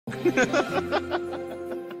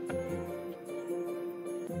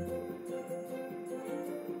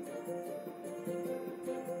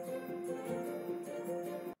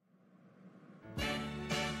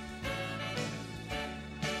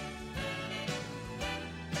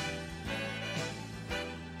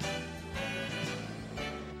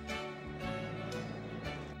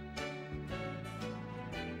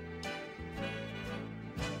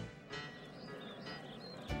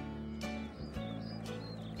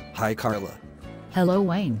Hi, Carla. Hello,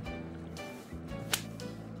 Wayne.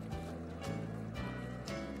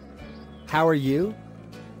 How are you?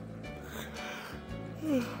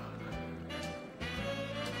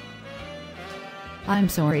 I'm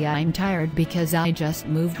sorry, I'm tired because I just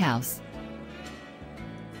moved house.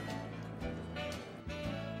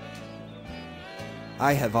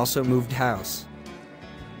 I have also moved house.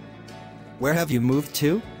 Where have you moved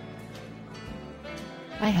to?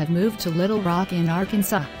 I have moved to Little Rock in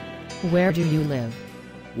Arkansas. Where do you live?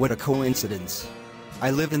 What a coincidence. I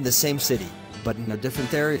live in the same city, but in a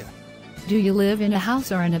different area. Do you live in a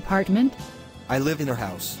house or an apartment? I live in a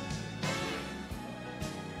house.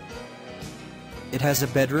 It has a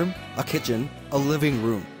bedroom, a kitchen, a living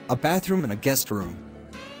room, a bathroom, and a guest room.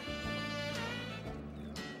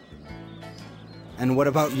 And what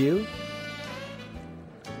about you?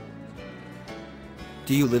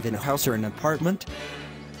 Do you live in a house or an apartment?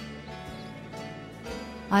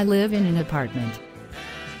 I live in an apartment.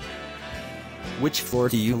 Which floor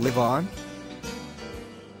do you live on?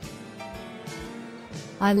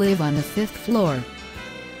 I live on the 5th floor.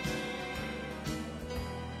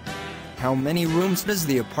 How many rooms does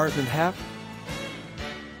the apartment have?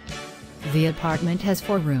 The apartment has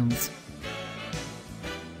 4 rooms.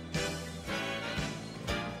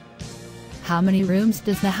 How many rooms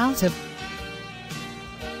does the house have?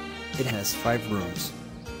 It has 5 rooms.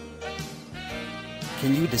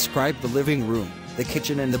 Can you describe the living room, the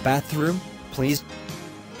kitchen, and the bathroom, please?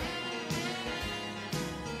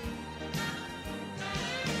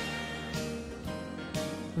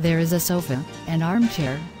 There is a sofa, an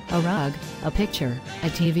armchair, a rug, a picture, a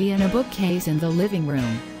TV, and a bookcase in the living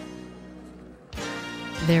room.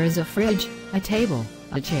 There is a fridge, a table,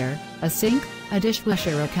 a chair, a sink, a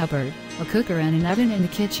dishwasher, a cupboard, a cooker, and an oven in the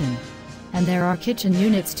kitchen. And there are kitchen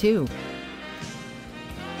units too.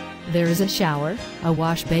 There is a shower, a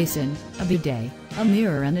wash basin, a bidet, a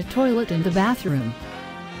mirror, and a toilet in the bathroom.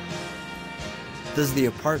 Does the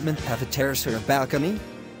apartment have a terrace or a balcony?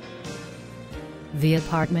 The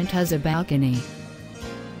apartment has a balcony.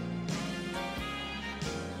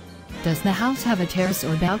 Does the house have a terrace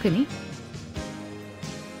or balcony?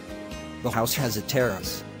 The house has a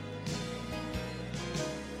terrace.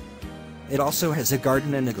 It also has a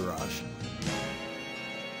garden and a garage.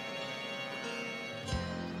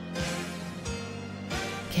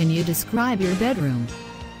 Can you describe your bedroom?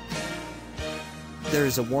 There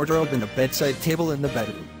is a wardrobe and a bedside table in the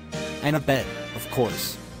bedroom. And a bed, of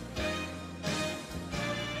course.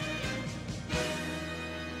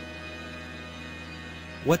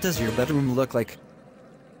 What does your bedroom look like?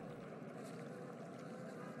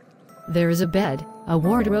 There is a bed, a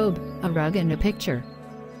wardrobe, a rug, and a picture.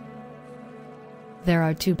 There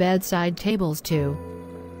are 2 bedside tables too.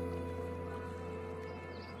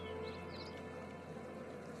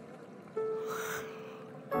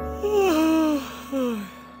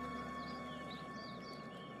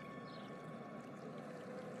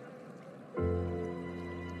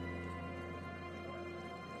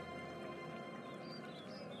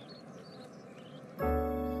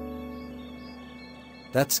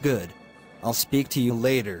 That's good. I'll speak to you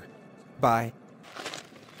later. Bye.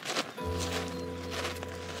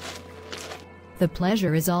 The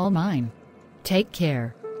pleasure is all mine. Take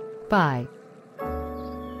care. Bye.